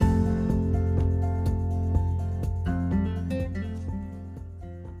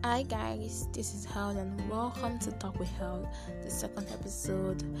Hi guys, this is Hal and welcome to Talk with Hal, the second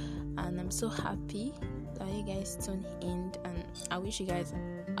episode, and I'm so happy that you guys tuned in and I wish you guys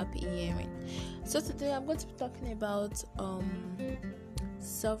happy hearing. So today I'm going to be talking about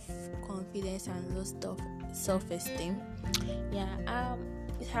self-confidence and low self-esteem.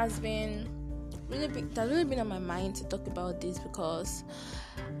 It has been really been on my mind to talk about this because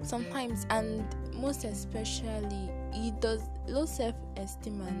sometimes, and most especially, low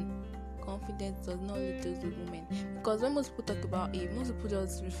self-esteem and confidence does not lead those with women, because when most people talk about it, most people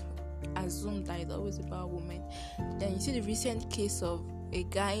just assume that it's always about women. Then you see the recent case of a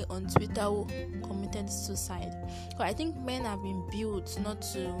guy on Twitter who committed suicide. So I think men have been built not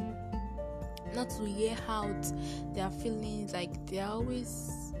to hear out their feelings. Like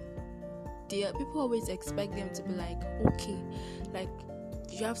people always expect them to be like, okay, like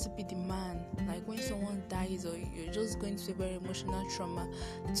you have to be the man. Like when someone dies or you're just going through a very emotional trauma,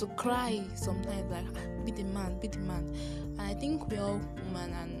 to cry sometimes, like be the man. And I think we're all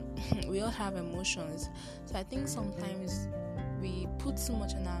women and we all have emotions. So I think sometimes we put too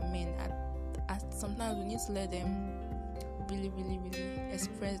much on our men. Sometimes we need to let them really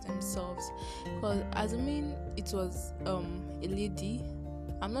express themselves. Because assuming it was a lady,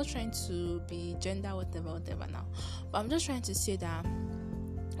 I'm not trying to be gender whatever now, but I'm just trying to say that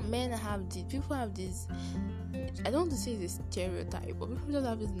people have this, I don't want to say it's a stereotype, but people just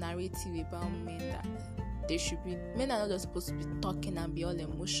have this narrative about men that men are not just supposed to be talking and be all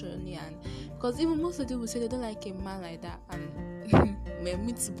emotionally, and because even most of them will say they don't like a man like that, and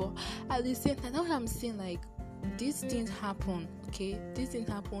me too, but at the same time, that's what I'm saying, like these things happen, okay? These things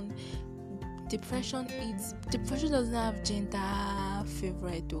happen. Depression doesn't have gender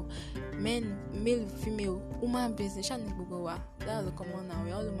favorite though. Men, male, female, human beings, that's the common now.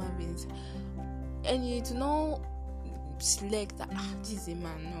 We're all human beings. And you do not select that this is a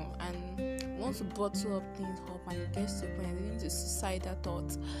man, no. And once you bottle up things up and it gets to a point into suicidal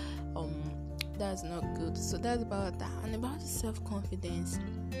thoughts, that's not good. So that's about that. And about the self-confidence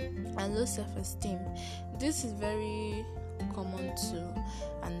and low self-esteem, this is very common too,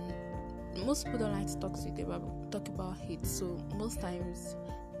 and most people don't like to talk about it. So most times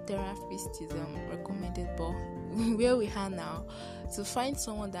therapist is recommended, but where we are now, to find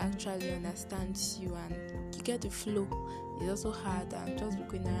someone that actually understands you and you get the flow is also hard, and just be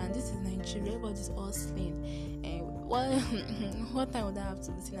going around. This is Nigeria, everybody's hustling, and what time would I have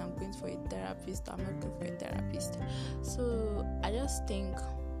to listen? I'm going for a therapist, I'm not going for a therapist. So I just think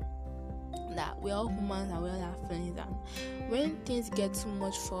that we're all humans and we all have feelings, and when things get too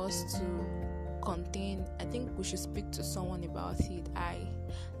much for us to contain, I think we should speak to someone about it.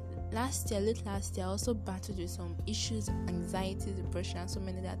 Late last year I also battled with some issues, anxiety, depression, and so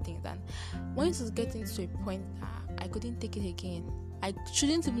many other things, and when it was getting to a point I couldn't take it again, I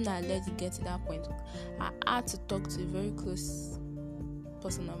shouldn't even have let it get to that point. I had to talk to a very close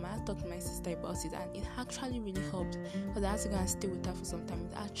person of mine. I talked to my sister about it, and it actually really helped, because I had to go and stay with her for some time.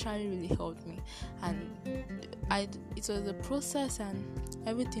 It actually really helped me, and it was a process, and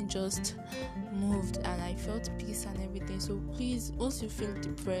everything just moved, and I felt peace and everything. So please, once you feel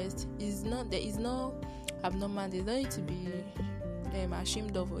depressed, there is no abnormal. There's no need to be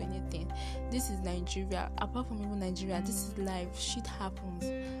ashamed of or anything. This is Nigeria. Apart from even Nigeria, this is life. Shit happens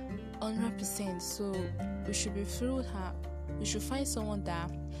 100%. So we should be free with her. You should find someone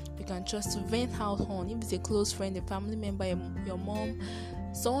that you can trust to vent out on. If it's a close friend, a family member, your mom,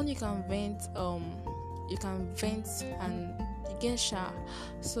 someone you can vent and you get shy.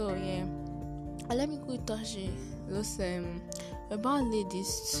 So yeah, and let me quickly touch about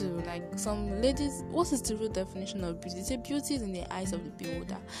ladies too. Like some ladies, what is the real definition of beauty? They say beauty is in the eyes of the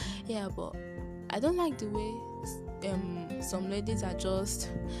beholder. Yeah, but I don't like the way some ladies they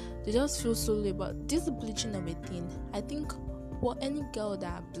just feel so low. But this bleaching of a thing, I think any girl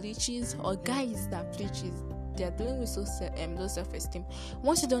that bleaches or guys that bleaches, they are dealing with low self-esteem.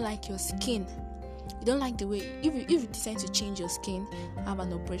 Once you don't like your skin, you don't like the way, if you decide to change your skin, have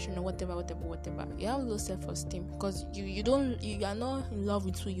an operation or whatever, you have low self-esteem, because you are not in love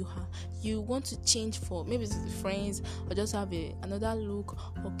with who you are. You want to change for maybe it's friends, or just have another look,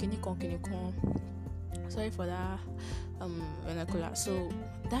 or can you sorry for that vernacular. So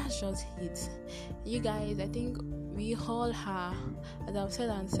that's just it, you guys. I think we all have, as I've said,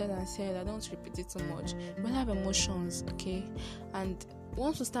 I don't repeat it too much, we all have emotions, okay? And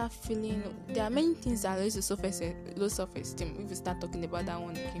once we start feeling, there are many things that lead to low self-esteem. If we start talking about that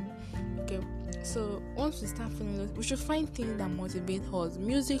one, okay. So once we start feeling low, we should find things that motivate us.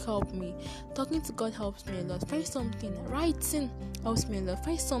 Music helps me, talking to God helps me a lot. Find something, writing helps me a lot.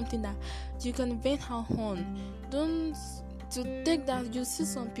 Find something that you can vent out on. Don't to take that, you see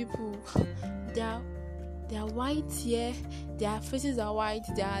some people, they are white here, their faces are white,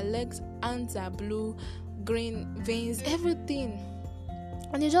 their legs, hands are blue, green veins, everything,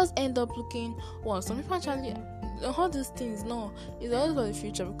 and they just end up looking well. Some people actually, all these things, no, it's always for the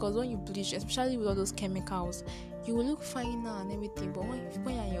future, because when you bleach, especially with all those chemicals, you will look fine now and everything, but when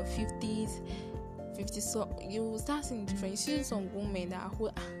you're in your 50s, so you will start seeing different. You see some women that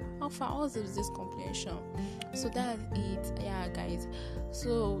are how far all this complexion. So that's it, yeah, guys.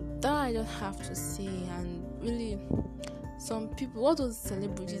 So that I just have to say. And really, some people, all those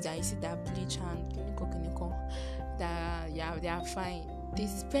celebrities that you see that bleach and clinical, that they are fine. They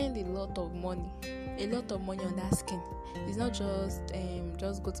spend a lot of money on that skin. It's not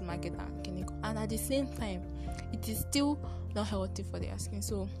just go to market and clinical, and at the same time, it is still not healthy for their skin.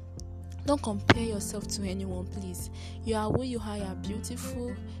 So don't compare yourself to anyone, please. You are who you are. You are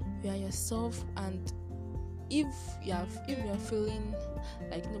beautiful. You are yourself. And if you are feeling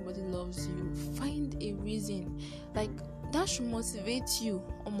like nobody loves you, find a reason. Like, that should motivate you.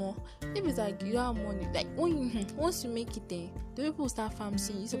 If it's like you have money, like once you make it there, the people start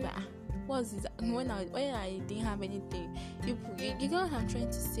fancying you. So like, what's this? When I didn't have anything, you get what I'm trying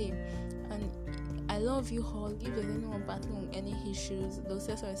to say. And I love you all. If there's anyone battling with any issues, low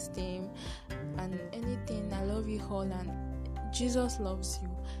self-esteem and anything, I love you all, and Jesus loves you.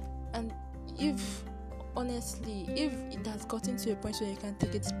 And if it has gotten to a point where you can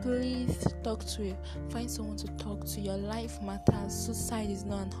take it, please talk to it. Find someone to talk to. Your life matters. Suicide is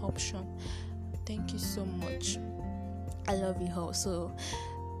not an option. Thank you so much. I love you all. So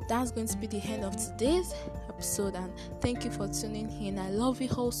that's going to be the end of today's episode, and thank you for tuning in. I love you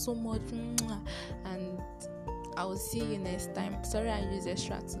all so much, and I will see you next time. Sorry I used an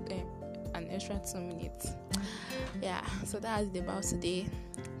extra 2 minutes. Yeah, so that's it about today.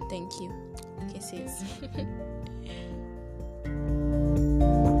 Thank you. Kisses.